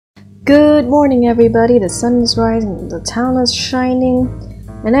Good morning, everybody. The sun is rising, the town is shining,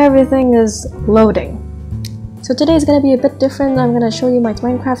 and everything is loading. So today is gonna be a bit different. I'm gonna show you my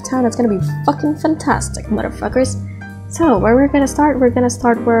Minecraft town. It's gonna be fucking fantastic, motherfuckers. So where we're gonna start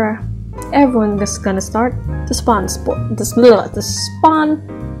where everyone is gonna start. The spawn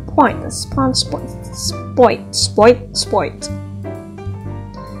point.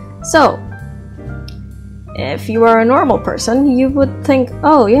 So if you are a normal person, you would think,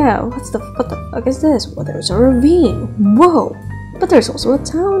 oh yeah, what the fuck is this? Well, there's a ravine. Whoa! But there's also a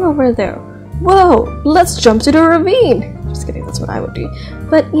town over there. Whoa! Let's jump to the ravine! Just kidding, that's what I would do.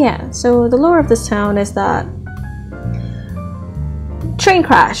 But yeah, so the lore of this town is that train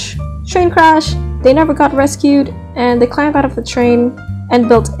crash, they never got rescued, and they climbed out of the train and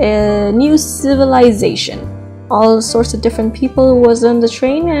built a new civilization. All sorts of different people was on the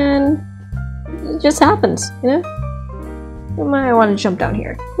train, and it just happens, you know? You might want to jump down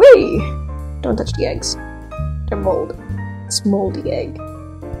here. Whee! Don't touch the eggs. They're mold. It's moldy egg.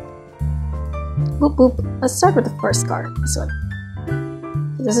 Boop boop. Let's start with the first car. This one.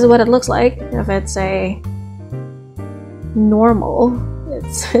 This is what it looks like if it's a normal.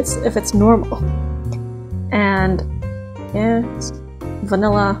 If it's normal. And yeah, it's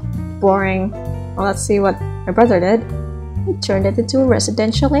vanilla, boring. Well, let's see what my brother did. He turned it into a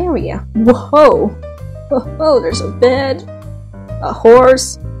residential area. Whoa! Whoa, there's a bed, a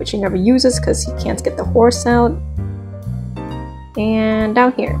horse, which he never uses because he can't get the horse out. And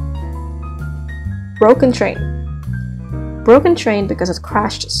down here, broken train. Broken train because it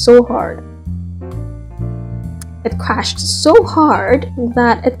crashed so hard. It crashed so hard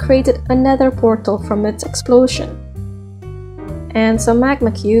that it created another portal from its explosion. And some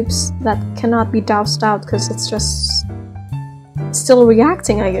magma cubes that cannot be doused out because it's just still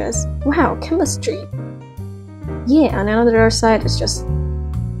reacting, I guess. Wow, chemistry. Yeah, and on the other side is just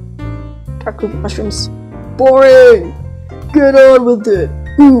dark ruby mushrooms. Boring! Get on with it!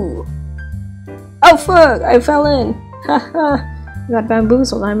 Ooh! Oh fuck! I fell in! Haha! I got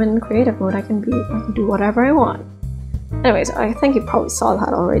bamboozled. I'm in creative mode. I can do whatever I want. Anyways, I think you probably saw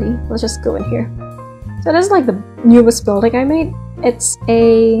that already. Let's just go in here. So this is like the newest building I made. It's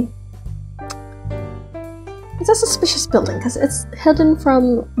a suspicious building because it's hidden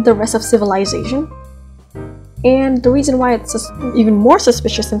from the rest of civilization. And the reason why it's just even more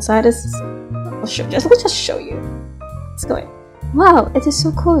suspicious inside is let's just show you. Let's go in. Wow, it is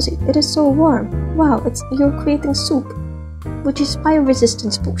so cozy. It is so warm. Wow, you're creating soup, which is fire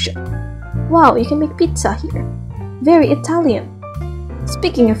resistance potion. Wow, you can make pizza here. Very Italian.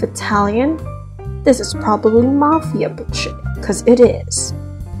 Speaking of Italian, this is probably mafia bullshit, because it is.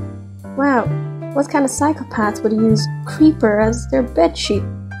 Wow, what kind of psychopaths would use creeper as their bedsheet?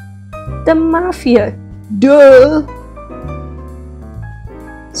 The mafia! Duh!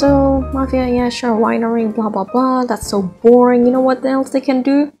 So, mafia, yeah, sure, winery, blah blah blah, that's so boring. You know what else they can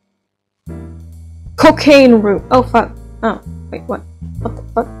do? Cocaine room! Oh fuck. Oh, wait, what? What the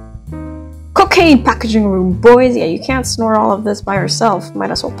fuck? Cocaine packaging room, boys! Yeah, you can't snore all of this by yourself.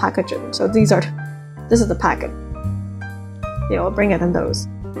 Might as well package it. So this is the packet. Yeah, we'll bring it in those.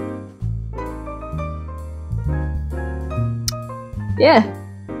 Yeah.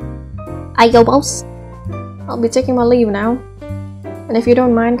 Ayo, boss. I'll be taking my leave now. And if you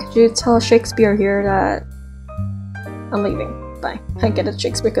don't mind, could you tell Shakespeare here that I'm leaving? Bye. I get it,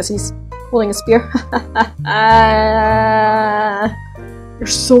 Shakespeare, because he's holding a spear. You're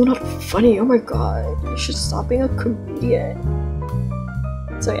so not funny, oh my god. You should stop being a comedian.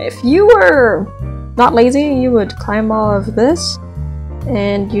 So yeah, if you were not lazy, you would climb all of this,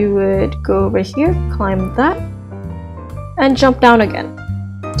 and you would go over here, climb that, and jump down again.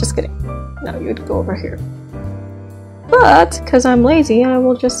 Just kidding. No, you would go over here. But, because I'm lazy, I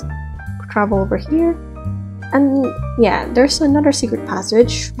will just travel over here. And yeah, there's another secret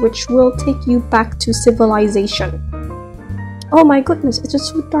passage, which will take you back to civilization. Oh my goodness, it's just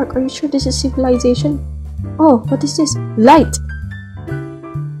so dark. Are you sure this is civilization? Oh, what is this? Light!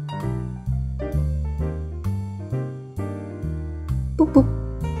 Boop boop.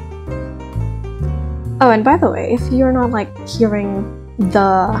 Oh, and by the way, if you're not like hearing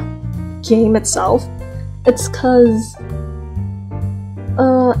the game itself, it's cause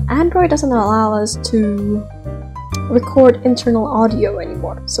Android doesn't allow us to record internal audio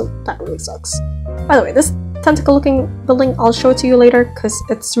anymore, so that really sucks. By the way, this tentacle looking building I'll show it to you later because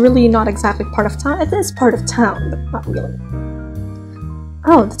it's really not exactly part of town. It is part of town, but not really.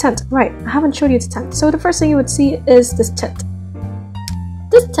 Oh, the tent, right. I haven't showed you the tent. So the first thing you would see is this tent.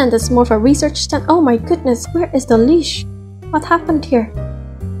 This tent is more of a research tent. Oh my goodness, where is the leash? What happened here?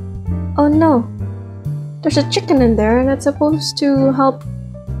 Oh no. There's a chicken in there and it's supposed to help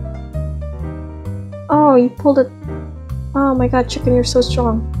Oh, you pulled it. Oh my god, chicken, you're so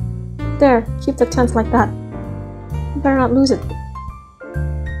strong. There, keep the tent like that. You better not lose it.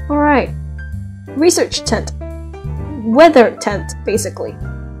 Alright. Research tent. Weather tent, basically.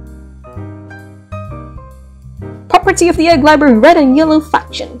 Property of the Egg Library, red and yellow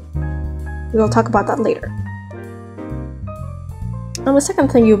faction. We'll talk about that later. And the second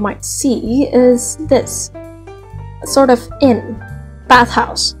thing you might see is this. A sort of inn.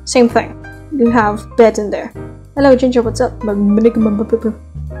 Bathhouse. Same thing. You have bed in there. Hello Ginger, what's up?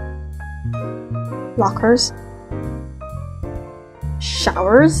 Lockers.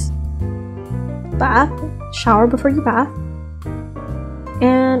 Showers. Bath. Shower before you bath.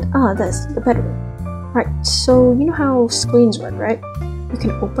 And, this, the bedroom. Right, so you know how screens work, right? You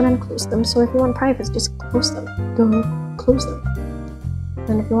can open and close them, so if you want privacy, just close them. Don't close them.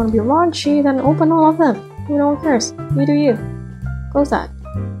 And if you want to be raunchy, then open all of them. No one cares. You do you. Close that.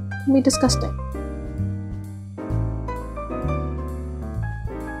 It'll be disgusting.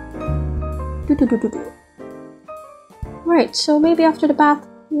 Right, so maybe after the bath,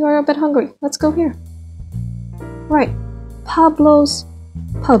 you're a bit hungry. Let's go here. Right, Pablo's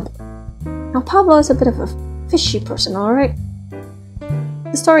pub. Now Pablo is a bit of a fishy person, alright?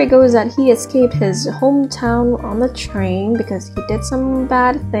 The story goes that he escaped his hometown on the train because he did some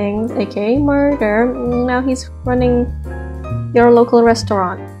bad things, aka murder. Now he's running your local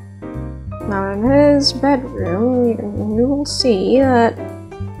restaurant. Now in his bedroom, you will see that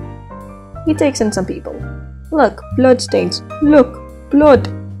he takes in some people. Look, blood stains. Look, blood.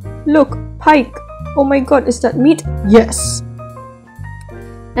 Look, pike. Oh my god, is that meat? Yes!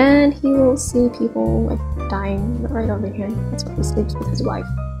 And he will see people like dying right over here. That's why he sleeps with his wife.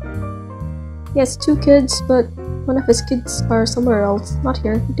 He has 2 kids, but one of his kids are somewhere else. Not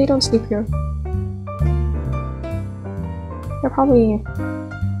here. They don't sleep here. They're probably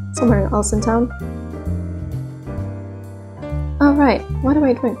somewhere else in town. Alright, what am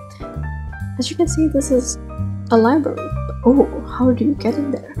I doing? As you can see, this is a library. Oh, how do you get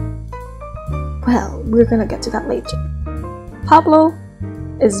in there? Well, we're gonna get to that later. Pablo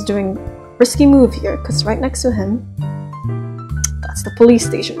is doing a risky move here, because right next to him, that's the police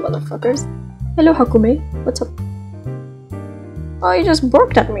station, motherfuckers. Hello, Hakume. What's up? Oh, you just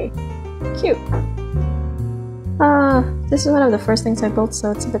barked at me. Cute. This is one of the first things I built, so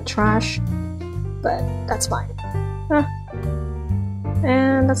it's a bit trash, but that's fine.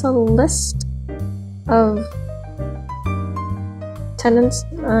 And that's a list of tenants.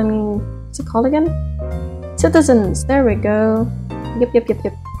 I mean, what's it called again? Citizens. There we go.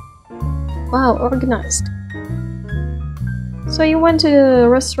 Yep. Wow, organized. So you went to the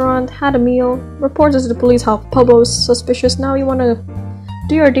restaurant, had a meal, reported to the police how Pablo's suspicious. Now you want to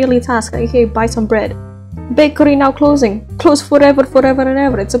do your daily task, aka buy some bread. Bakery now closing. Closed forever and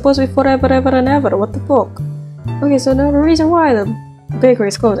ever. It's supposed to be forever and ever. What the fuck? Okay, so now the reason why the bakery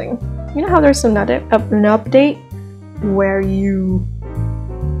is closing. You know how there's an update where you...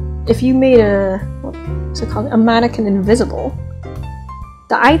 if you made what's it called? A mannequin invisible,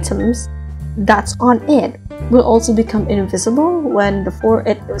 the items that's on it will also become invisible, when before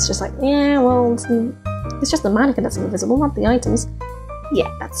it was just like, yeah, well, it's just the mannequin that's invisible, not the items.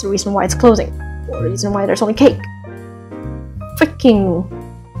 Yeah, that's the reason why it's closing. Or the reason why there's only cake. Freaking...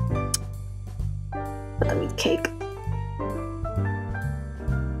 let me eat cake.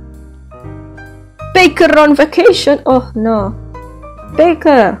 Baker on vacation! Oh no.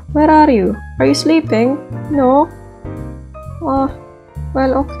 Baker, where are you? Are you sleeping? No? Oh,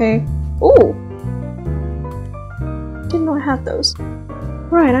 well, okay. Oh! Didn't know I had those.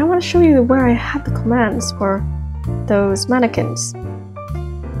 Right, I want to show you where I had the commands for those mannequins.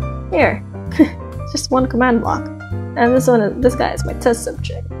 Here. Just one command block. And this guy is my test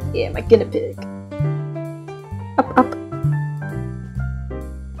subject. Yeah, my guinea pig. Up.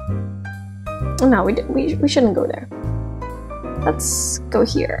 No, we shouldn't go there. Let's go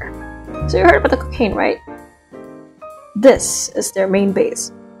here. So you heard about the cocaine, right? This is their main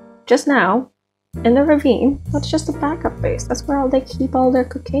base. Just now, in the ravine, that's just a backup base. That's where they keep all their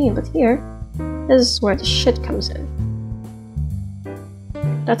cocaine. But here, this is where the shit comes in.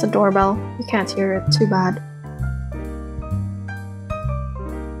 That's a doorbell. You can't hear it. Too bad.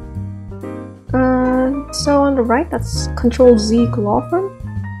 So on the right, that's Control Z Law Firm.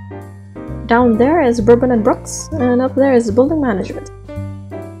 Down there is Bourbon and Brooks, and up there is Building Management.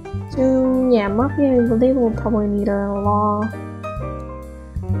 So yeah, Mafia, they will probably need a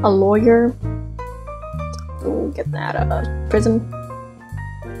lawyer to get that out of prison.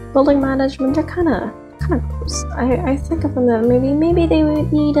 Building Management, they're kind of close. I think of them that maybe they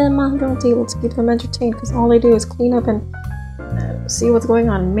would need a mahjong table to keep them entertained, because all they do is clean up and see what's going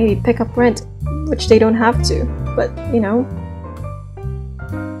on, maybe pick up rent. which they don't have to, but you know,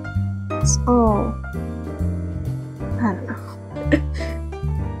 it's all, I don't know.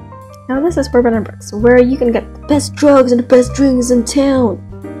 Now this is Bourbon & Brooks, where you can get the best drugs and the best drinks in town,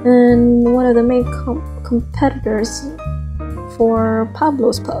 and one of the main competitors for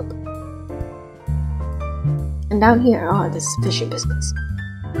Pablo's Pub. And down here, oh, this is fishy business.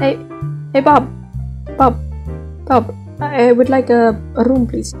 Hey, Bob, I would like a room,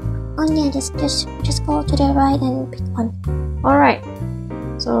 please. Oh yeah, just go to the right and pick one. All right.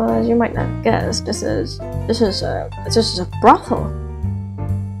 So as you might not guess, this is a brothel.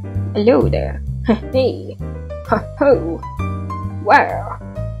 Hello there. Hey. Ho. Wow.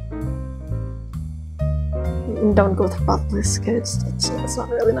 Don't go to brothels, kids. It's not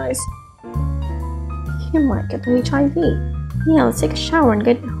really nice. You might get HIV. Yeah, let's take a shower and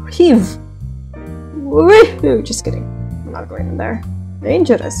get HIV. Woohoo! Just kidding. I'm not going in there.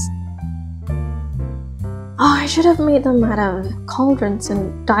 Dangerous. Oh, I should have made them out of cauldrons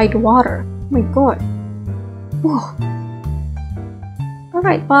and dyed water. Oh my god. Whoa.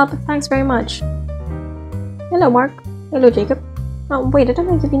 Alright, Bob. Thanks very much. Hello, Mark. Hello, Jacob. Oh, wait, did I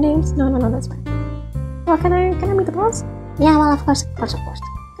give you names? No, that's fine. Well, can I meet the boss? Yeah, well, of course. Just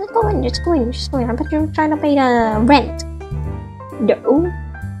go in. I bet you're trying to pay the rent. No.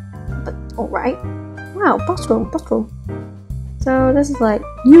 But, alright. Wow, boss room. So, this is like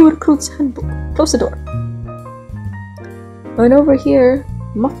new recruit's handbook. Close the door. And over here,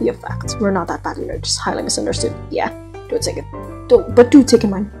 mafia facts. We're not that bad, we're just highly misunderstood. Yeah, don't take it. But do take in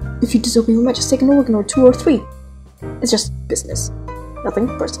mind, if you disobey, we might just take an organ or 2 or 3. It's just business. Nothing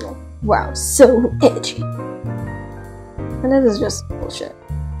personal. Wow, so edgy. And this is just bullshit.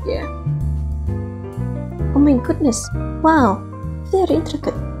 Yeah. Oh my goodness. Wow. Very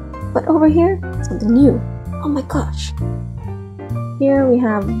intricate. But over here, something new. Oh my gosh. Here we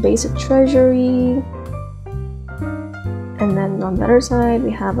have basic treasury. And then on the other side,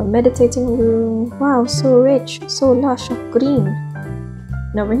 we have a meditating room. Wow, so rich, so lush of green.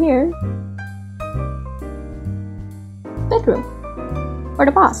 And over here, bedroom. Or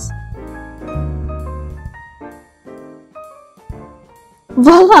the boss.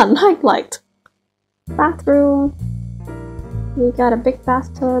 Voila, nightlight. Bathroom. You got a big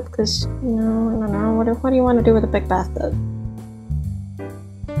bathtub, because, you know, I don't know, what do you want to do with a big bathtub?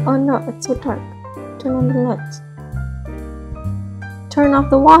 Oh no, it's so dark. Turn on the lights. Turn off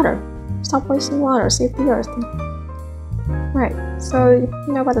the water. Stop wasting water, save the earth. Right, so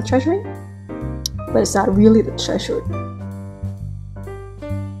you know about the treasury? But it's not really the treasury.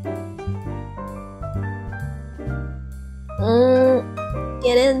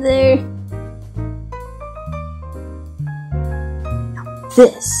 Get in there. Now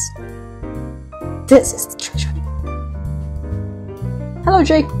this is the treasury. Hello,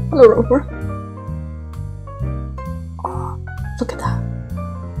 Jake. Hello, Roper. Oh, look at that.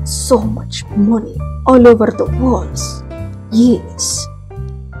 So much money all over the walls. Yes.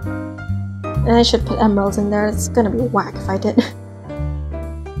 And I should put emeralds in there. It's gonna be whack if I did.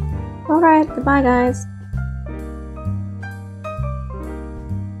 Alright, goodbye, guys.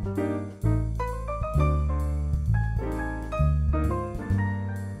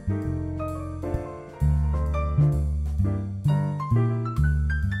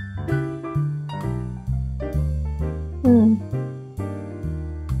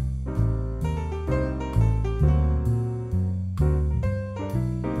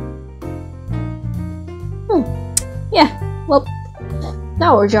 Yeah, well,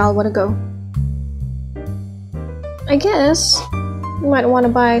 now where y'all want to go? I guess you might want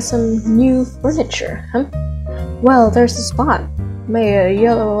to buy some new furniture, huh? Well, there's the spot. Made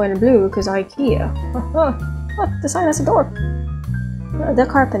yellow and blue because IKEA. Look, the sign has a door. The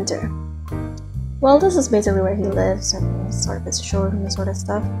carpenter. Well, this is basically where he lives and sort of his showroom and sort of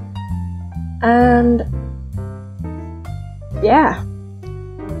stuff. And yeah,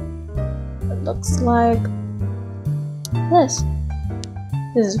 it looks like this.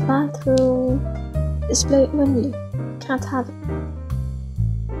 This is bathroom. Display only. Can't have it.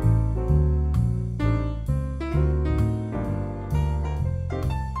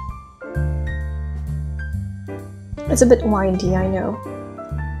 It's a bit windy, I know.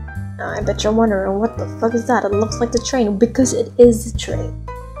 I bet you're wondering what the fuck is that? It looks like the train, because it is the train.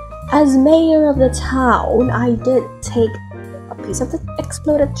 As mayor of the town, I did take a piece of the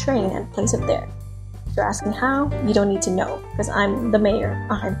exploded train and place it there. If you're asking how, you don't need to know, because I'm the mayor.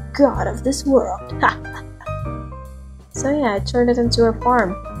 I'm god of this world. So yeah, I turned it into a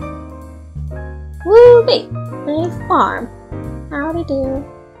farm. Woo-wee! A farm. Howdy do.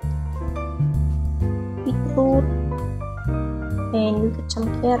 Eat the food. And you get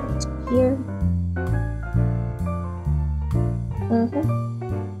some carrots here.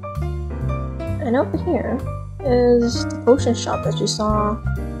 And over here is the potion shop that you saw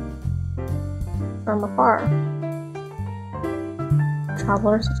from afar.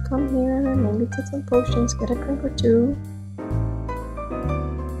 Travelers would come here, maybe take some potions, get a drink or two.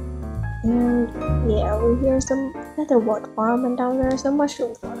 And yeah, over here is the Netherwort farm, and down there is the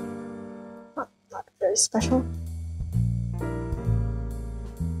mushroom farm. Not very special.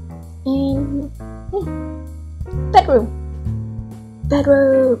 And bedroom.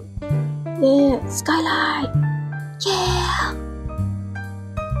 Yeah, skylight. Yeah.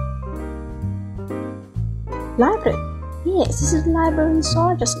 Library. Yes, this is the library we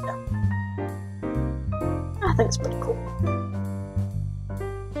saw just now. I think it's pretty cool.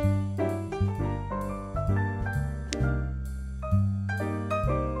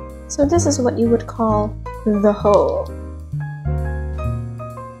 So this is what you would call the hole.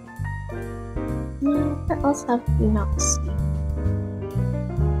 Now, what else have we not seen?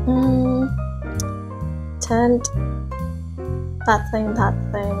 Tent. That thing.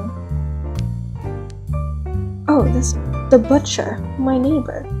 Oh, this the butcher, my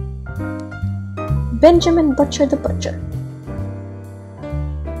neighbor. Benjamin Butcher the butcher.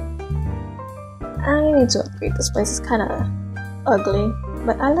 I need to upgrade this place, it's kinda ugly.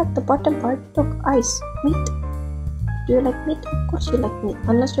 But I like the bottom part. Look, ice, meat. Do you like meat? Of course you like meat,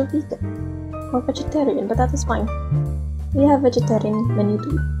 unless you're vegan or vegetarian, but that is fine. We have vegetarian menu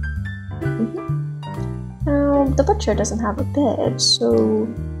too. Now, the butcher doesn't have a bed, so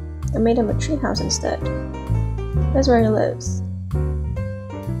I made him a treehouse instead. That's where he lives.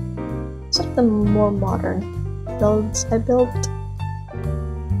 Some of the more modern builds I built.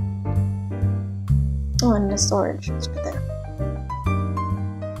 Oh, and the storage is right there.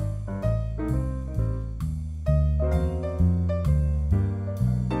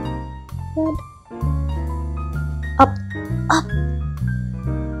 Good. Up.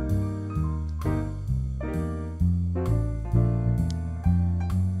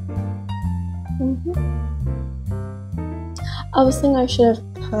 I was thinking I should have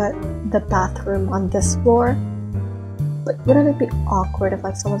put the bathroom on this floor, but wouldn't it be awkward if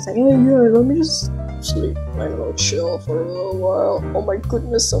like someone's like, "Hey, yeah, let me just sleep, I don't know, chill for a little while." Oh my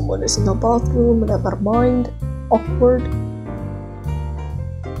goodness, someone is in the bathroom, never mind. Awkward.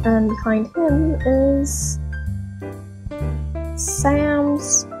 And behind him is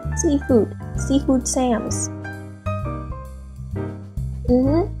Sam's Seafood. Seafood Sam's.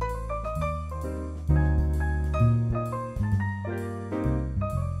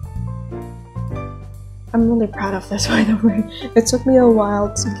 I'm really proud of this, by the way. It took me a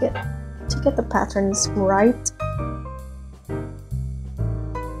while to get the patterns right.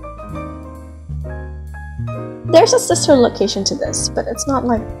 There's a sister location to this, but it's not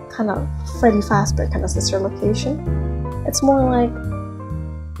like kind of Freddy Fazbear kind of sister location. It's more like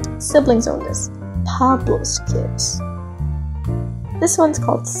siblings own this. Pablo's Kids. This one's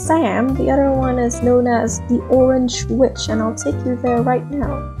called Sam. The other one is known as the Orange Witch, and I'll take you there right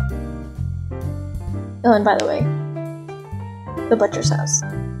now. Oh, and by the way, the butcher's house.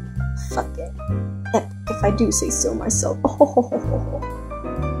 Fucking epic, if I do say so myself. Oh,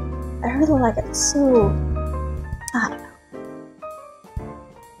 I really like it. So, I don't know.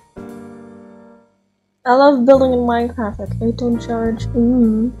 I love building in Minecraft. Okay, don't charge.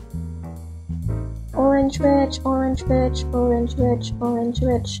 Orange Witch, Orange Witch, Orange Witch, Orange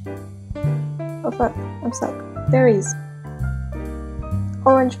Witch. Oh fuck, I'm stuck. Berries.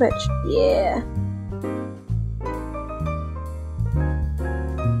 Orange Witch, yeah.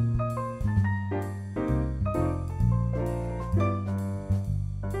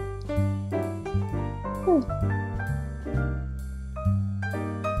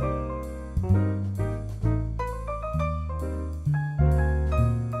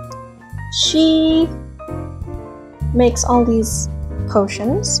 She makes all these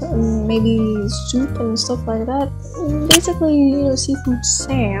potions, maybe soup and stuff like that. Basically, you know, Seafood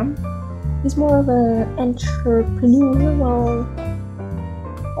Sam is more of an entrepreneur, while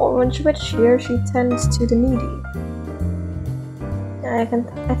Orange Witch here, she tends to the needy. I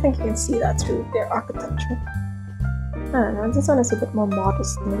think you can see that through their architecture. I don't know, this one is a bit more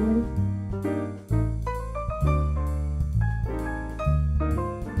modest than mine.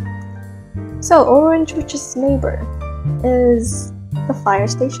 So, Orange Witch's neighbor is the fire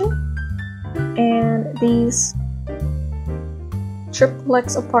station and these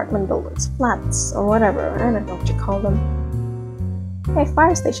triplex apartment buildings, flats, or whatever. I don't know what you call them. Hey,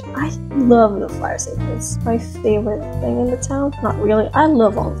 fire station. I love the fire station. It's my favorite thing in the town. Not really. I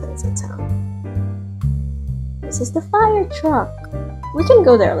love all things in town. This is the fire truck. We can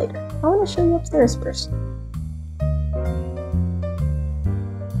go there later. I want to show you upstairs first.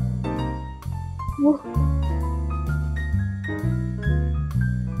 Woo.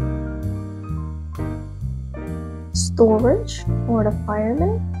 Storage for the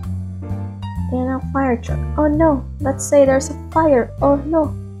firemen. And a fire truck. Oh no, let's say there's a fire. Oh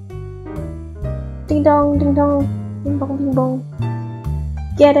no. Ding dong, ding dong, ding bong, ding bong.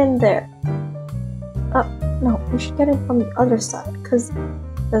 Get in there. Oh, no, we should get in from the other side, because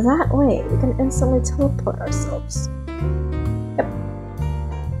that way we can instantly teleport ourselves. Yep.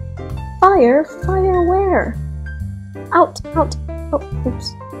 Fire? Fire where? Out, out. Oh,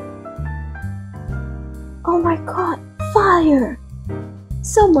 oops. Oh my god, fire!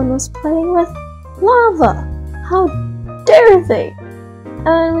 Someone was playing with lava! How dare they!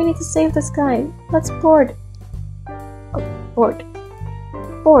 And we need to save this guy. Let's board. Oh, board.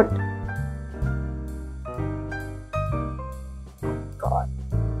 Board. God.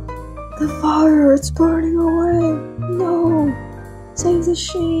 The fire, it's burning away! No! Save the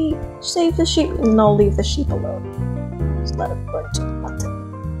sheep! Save the sheep! No, leave the sheep alone. Just let it burn to nothing.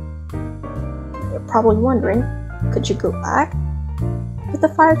 You're probably wondering, could you go back? With the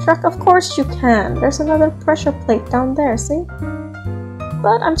fire truck? Of course you can! There's another pressure plate down there, see?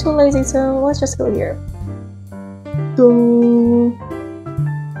 But I'm too lazy, so let's just go here. Go.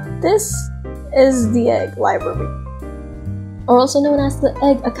 This is the Egg Library, or also known as the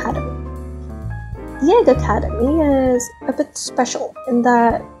Egg Academy. The Egg Academy is a bit special in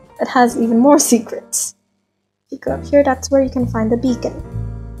that it has even more secrets. If you go up here, that's where you can find the beacon.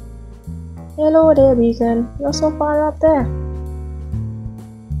 Hello there, beacon. You're so far up there.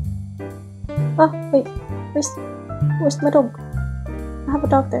 Oh, wait. Where's my dog? I have a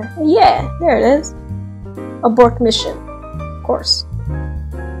dog there. Yeah, there it is. Abort mission. Of course.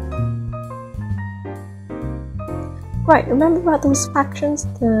 Right, remember about those factions?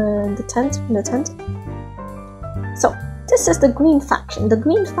 The tent? So, this is the green faction. The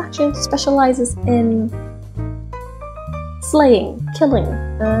green faction specializes in slaying, killing,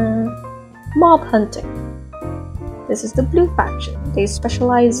 mob hunting. This is the blue faction. They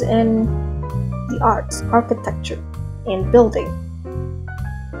specialize in the arts, architecture, and building.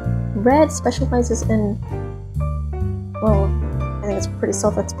 Red specializes in, well, I think it's pretty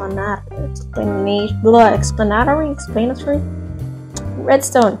self-explanatory.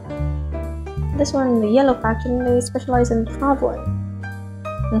 Redstone. This one, the yellow faction, they specialize in traveling.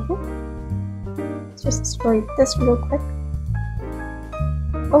 Let's just destroy this real quick.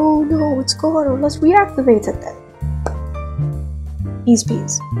 Oh no, it's gone. Let's reactivate it then. Ease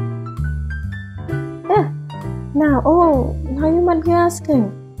peas. Yeah. Now you might be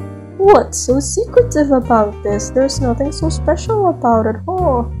asking, what's so secretive about this? There's nothing so special about it.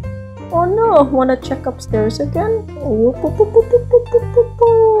 Oh no, wanna check upstairs again?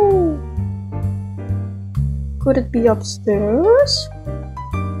 Could it be upstairs?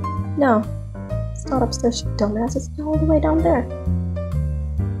 No, it's not upstairs, you dumbass. It's all the way down there.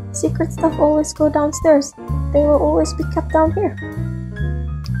 Secret stuff always go downstairs. They will always be kept down here.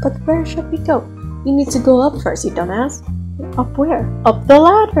 But where should we go? You need to go up first, you dumbass. Up where? Up the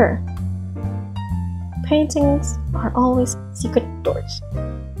ladder! Paintings are always secret doors.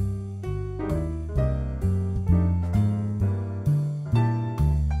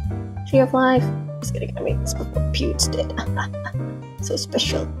 Tree of Life. Just kidding, I made this before Pewds did. So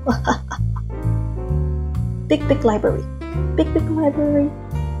special. Big library. Big library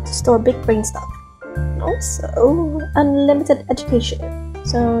to store big brain stuff. And also unlimited education.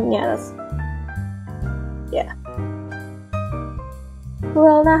 So yeah,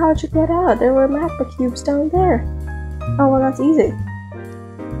 Well, now how'd you get out? There were magma cubes down there. Oh well, that's easy.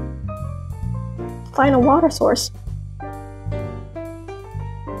 Find a water source.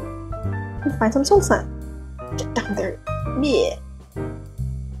 And find some soul sand. Get down there. Yeah.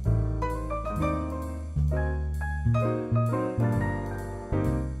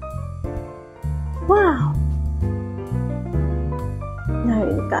 Wow. Now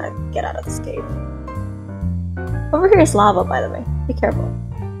you gotta get out of this cave. Over here is lava, by the way. Be careful.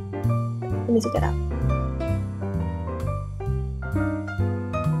 We need to get out.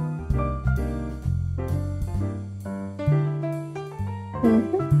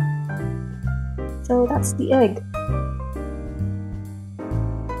 So that's the egg.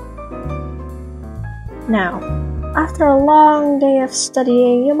 Now, after a long day of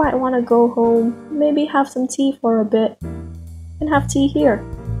studying, you might want to go home, maybe have some tea for a bit, and have tea here.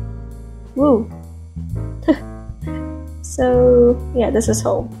 Woo! So, yeah, this is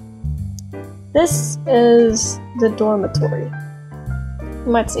home. This is the dormitory.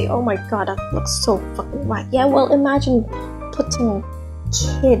 You might say, oh my god, that looks so fucking whack. Yeah, well, imagine putting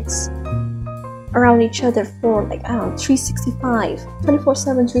kids around each other for like, I don't know, 365,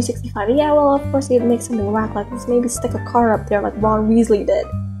 24/7, 365. Yeah, well, of course they'd make something whack like this. Maybe stick a car up there like Ron Weasley did.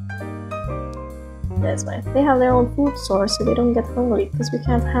 That's fine. They have their own food source so they don't get hungry, because we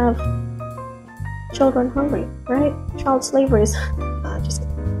can't have children hungry, right? Child slavery is... just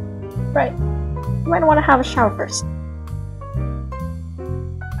kidding. Right. You might want to have a shower first.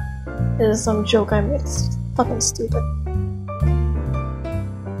 This is some joke I made. It's fucking stupid.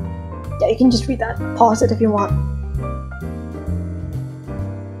 Yeah, you can just read that. Pause it if you want.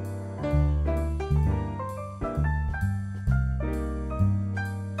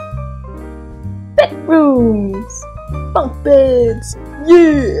 Bedrooms! Bunk beds!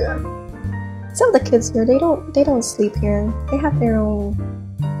 Yeah! Some of the kids here, they don't sleep here. They have their own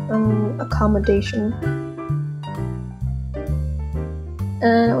accommodation.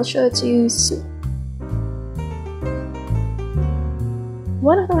 And I'll show it to you soon.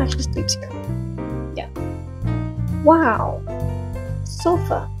 One of them actually sleeps here. Yeah. Wow!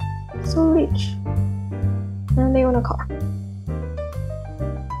 Sofa. So rich. And they own a car.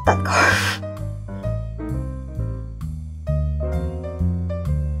 That car.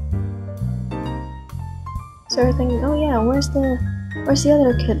 So we're thinking, oh yeah, where's the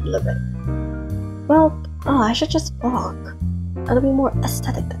other kid living? Well, I should just walk. It'll be more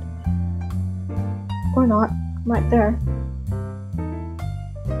aesthetic that way. Or not. Right there.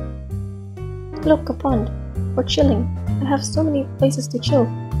 Look, a pond. For chilling. I have so many places to chill.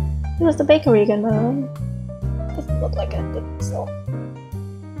 Here's the bakery again, by the way. Doesn't look like I think so.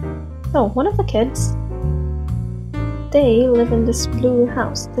 So, one of the kids, they live in this blue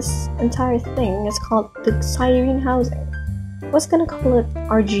house. This entire thing is called the Siren housing. I was gonna call it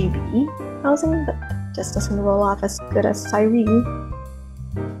RGB housing, but it just doesn't roll off as good as Siren.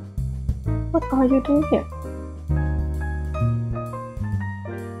 What are you doing here?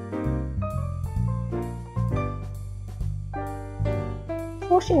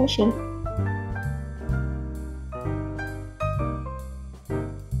 Washing machine.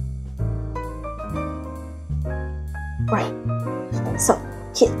 Right. So,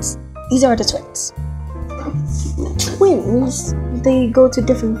 kids. These are the twins. The twins, they go to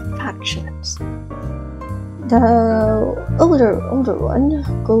different factions. The older one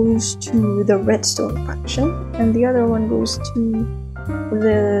goes to the Redstone faction, and the other one goes to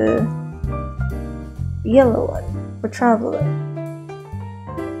the yellow one for traveling.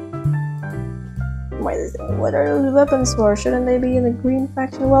 What are those weapons for? Shouldn't they be in the green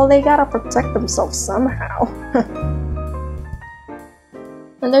faction? Well, they gotta protect themselves somehow.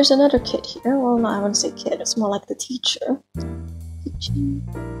 And there's another kid here. Well, no, I wouldn't say kid. It's more like the teacher. Teaching.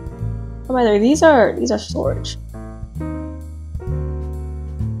 Oh, by the way, these are storage.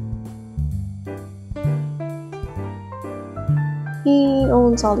 He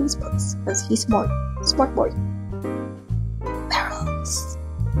owns all these books because he's smart. Smart boy. Barrels.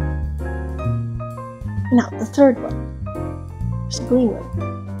 Now, the third one. There's a green one.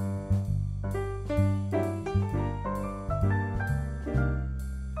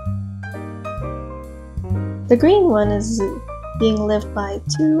 The green one is being lived by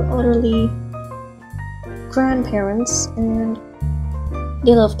two elderly grandparents, and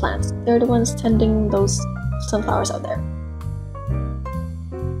they love plants. They're the ones tending those sunflowers out there.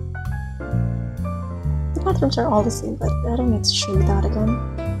 The bathrooms are all the same, but I don't need to show you that again.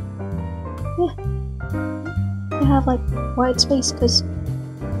 Yeah. They have like wide space because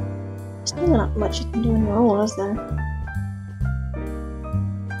there's really not much you can do in your own, is there?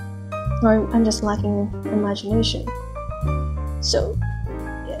 Or I'm just lacking imagination. So,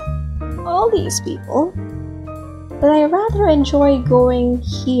 yeah. All these people, but I rather enjoy going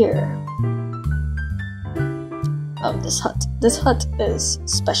here. Oh, this hut. This hut is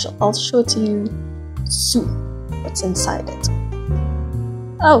special. I'll show it to you soon. What's inside it.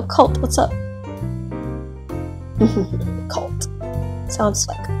 Oh, cult, what's up? Cult. Sounds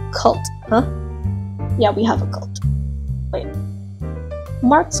like a cult, huh? Yeah, we have a cult. Wait.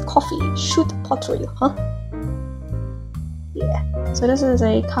 Mark's Coffee, Shoot Pottery, huh? Yeah, so this is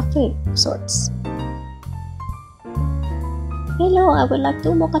a cafe of sorts. Hello, I would like 2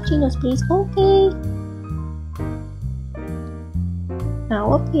 mochachinos, please. Okay.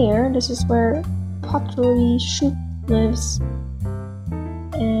 Now up here, this is where Pottery Shoot lives.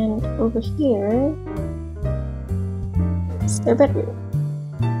 And over here is their bedroom.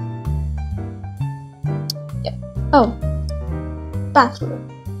 Yep. Oh. Bathroom.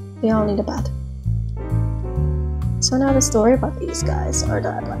 They all need a bathroom. So now the story about these guys are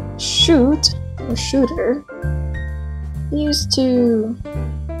that like Shooter, he used to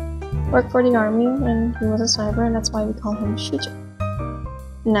work for the army and he was a sniper, and that's why we call him Shooter.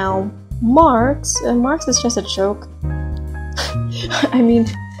 Now, Marx is just a joke. I mean,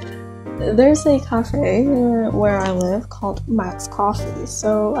 there's a cafe where I live called Max Coffee,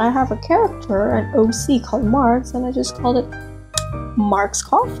 so I have a character, an OC called Marx, and I just called it Marx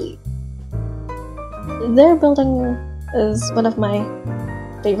Coffee. Their building is one of my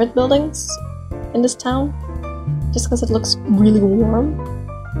favorite buildings in this town, just because it looks really warm.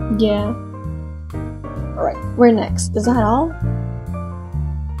 Yeah. Alright, where next? Is that all?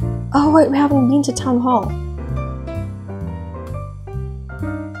 Oh wait, we haven't been to Town Hall.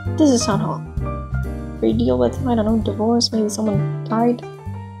 This is Town Hall. We deal with, I don't know, divorce, maybe someone died.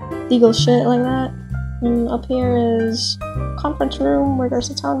 Legal shit like that. And up here is conference room where there's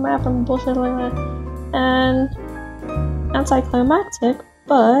a town map and bullshit like that. And anticlimactic,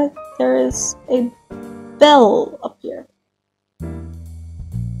 but there is a bell up here.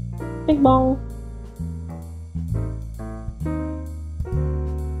 Big bong.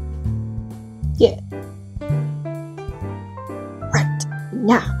 Yeah. Right,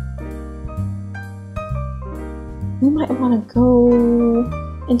 now. We might want to go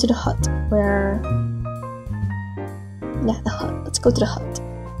into the hut where... Yeah, the hut. Let's go to the hut.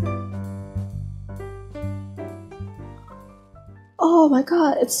 Oh my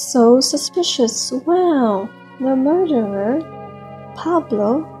god, it's so suspicious. Wow. The murderer,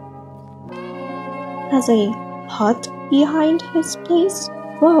 Pablo, has a hut behind his place?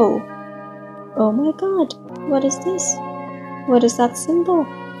 Whoa. Oh my god, what is this? What is that symbol?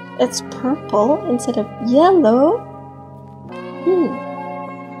 It's purple instead of yellow.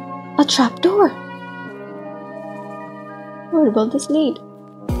 A trapdoor. Where will this lead?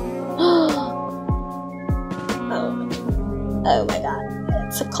 Oh my god,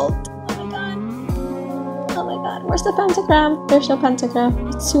 it's a cult. Oh my god. Oh my god, where's the pentagram? There's no pentagram,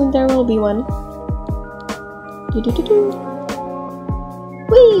 but soon there will be one. Do-do-do-do.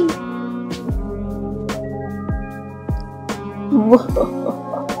 Whee!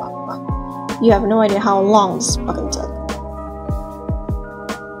 You have no idea how long this fucking took.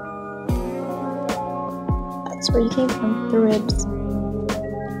 That's where you came from, the ribs.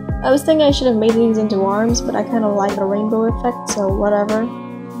 I was thinking I should have made these into arms, but I kind of like the rainbow effect, so whatever.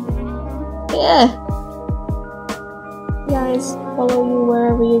 Yeah! Guys, follow you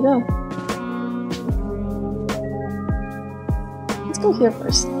wherever you go. Let's go here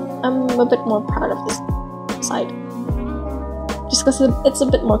first. I'm a bit more proud of this side. Just because it's a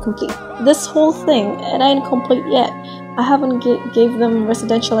bit more complete. This whole thing, it ain't complete yet. I haven't gave them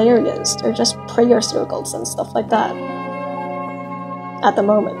residential areas. They're just prayer circles and stuff like that. At the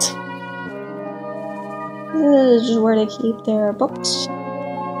moment. This is where they keep their books.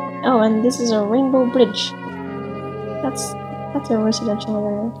 Oh, and this is a rainbow bridge. That's a residential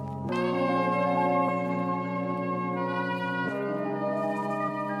area.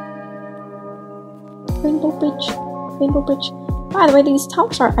 Rainbow bridge. Rainbow bridge. By the way, these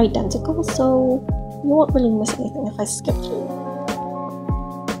towns are identical, so you won't really miss anything if I skip through.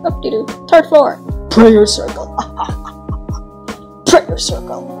 Up-de-doo. Third floor. Prayer circle. Prayer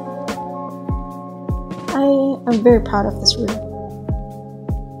circle. I am very proud of this room.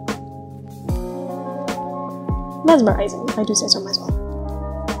 Mesmerizing, if I do say so myself.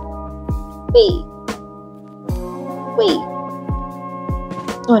 Wee! Wee!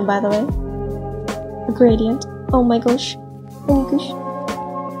 Oh, and by the way, a gradient. Oh my gosh. Oh my gosh.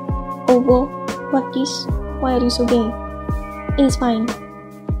 Oh, whoa. What this? Why are you so gay? It's fine. Do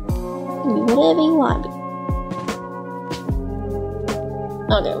whatever you want.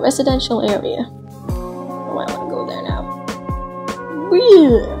 Okay, residential area. Oh, I want to go there now.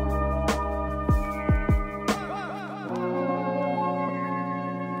 Weird.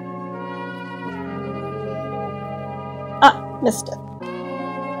 Ah, missed it.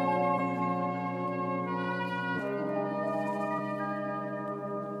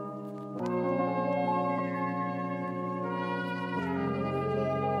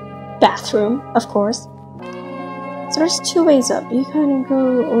 Bathroom, of course. So there's two ways up. You can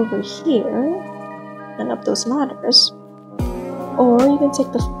go over here and up those ladders, or you can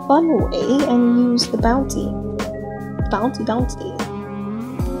take the fun way and use the bounty. Bounty.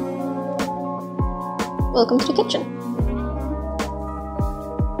 Welcome to the kitchen.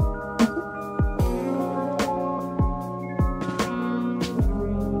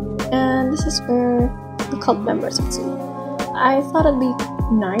 And this is where the cult members would see. I thought it'd be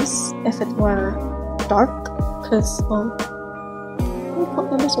nice if it were dark, because, well, cult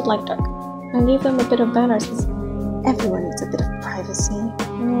members would like dark. I gave them a bit of banner since everyone needs a bit of privacy.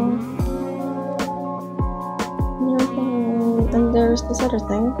 And there's this other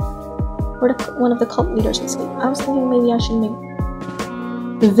thing where one of the cult leaders would sleep. I was thinking maybe I should make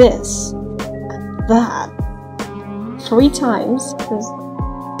this, that, 3 times, because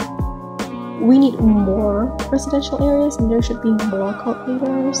we need more residential areas and there should be more cult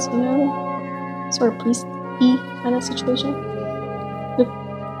leaders, you know? Sort of priest-y kind of situation.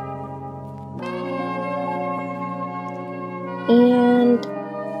 And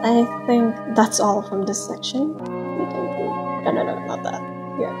I think that's all from this section. We can do... No, not that.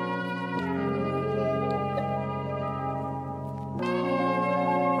 Here.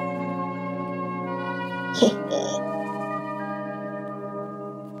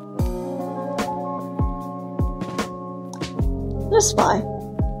 Let's fly.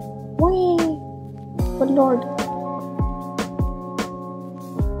 Whee! Good lord.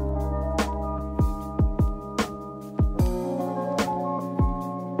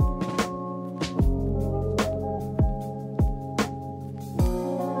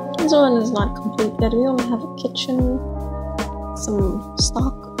 This one is not complete yet. We only have a kitchen, some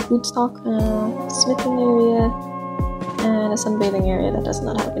stock, food stock, a smithing area, and a sunbathing area that does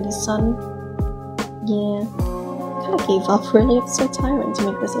not have any sun. Yeah, kind of gave up really. It's so tiring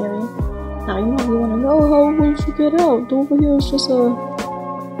to make this area. Now you know, you want to know how will you get out? Over here is just a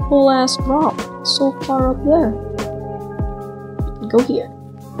whole ass drop. It's so far up there. You can go here.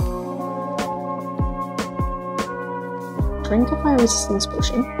 Drink a fire resistance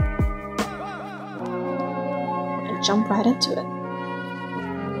potion. Jump right into it.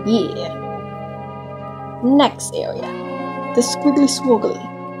 Yeah. Next area. The squiggly swoggly.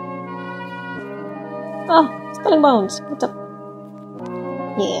 Oh, spelling bones. What's up?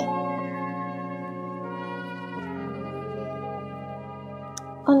 Yeah.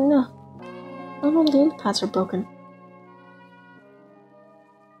 Oh no. Oh no, the lily pads are broken.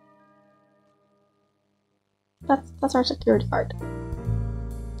 That's our security guard.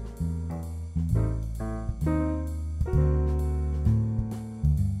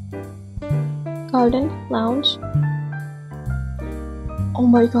 Garden, lounge. Oh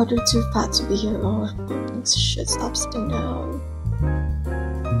my god, you're too fat to be here. Oh, shit, stop sitting down.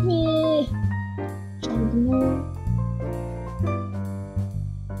 Meh.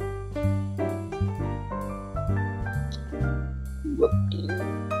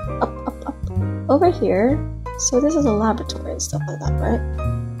 Up. Over here. So this is a laboratory and stuff like that, right?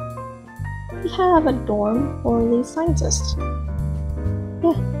 We have a dorm for the scientists.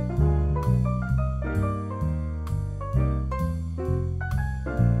 Yeah.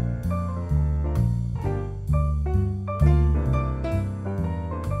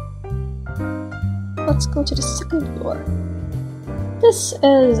 Let's go to the second floor. This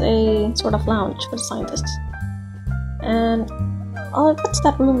is a sort of lounge for the scientists. And I'll get to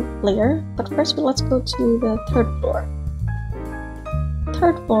that room later, but first let's go to the third floor.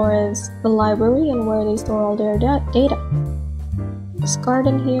 Third floor is the library and where they store all their data. This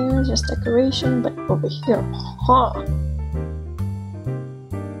garden here is just decoration, but over here,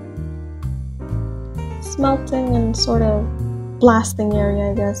 smelting and sort of blasting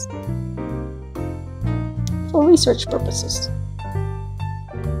area, I guess. For research purposes.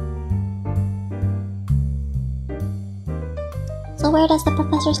 So where does the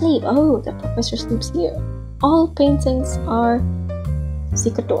professor sleep? Oh, the professor sleeps here. All paintings are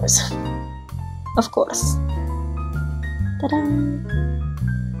secret doors. Of course. Ta-da!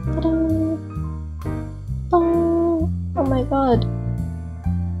 Ta-da! Oh my god.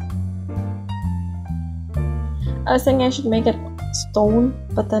 I was thinking I should make it stone,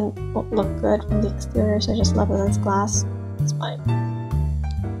 but then it won't look good from the exterior, so I just left it as glass. It's fine.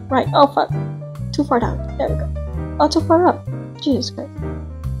 Right, oh fuck. Too far down. There we go. Oh, too far up. Jesus Christ.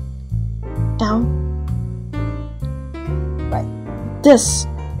 Down. Right. This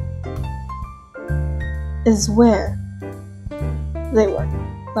is where they were.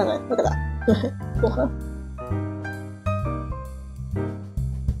 By the way, look at that.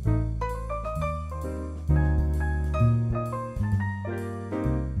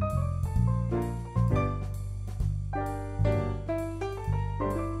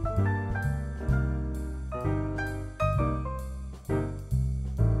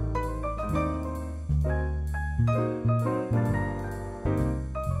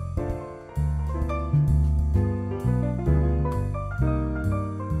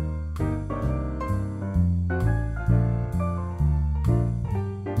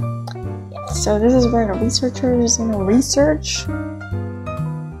 So this is where the researchers, research.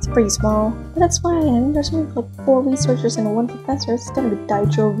 It's pretty small, but that's fine. I mean, there's only like 4 researchers and 1 professor. It's gonna be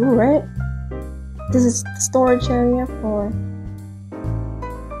Daijobu, right? This is the storage area for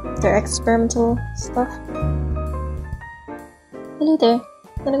their experimental stuff. Hello there.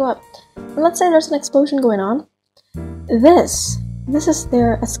 I'm gonna go up. And let's say there's an explosion going on. This This is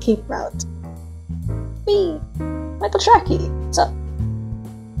their escape route. Me, Michael Jackie, what's up?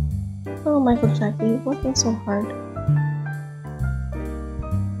 Oh, Michael Jackie, working so hard.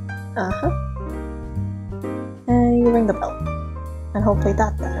 And you ring the bell. And hopefully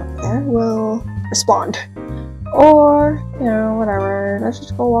that guy over there will respond. Or, you know, whatever. Let's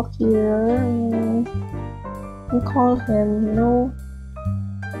just go walk here and call him, you know.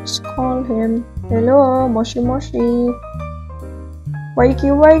 Just call him. Hello, Moshi Moshi.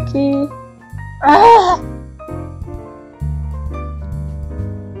 Wakey, wakey. Ah!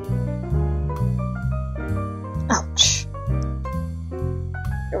 Ouch.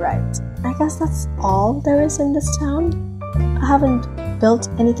 Right. I guess that's all there is in this town. I haven't built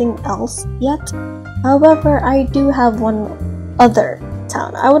anything else yet. However, I do have one other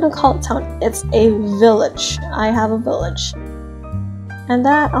town. I wouldn't call it town. It's a village. I have a village. And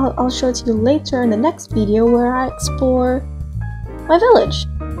that I'll show it to you later in the next video where I explore my village.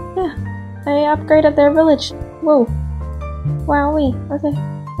 Yeah. I upgraded their village. Whoa. Wowee. Okay.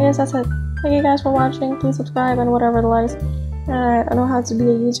 I guess that's it. Thank you guys for watching. Please subscribe and whatever the likes. I don't know how to be a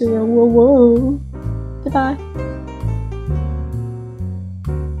YouTuber. Whoa, whoa. Goodbye.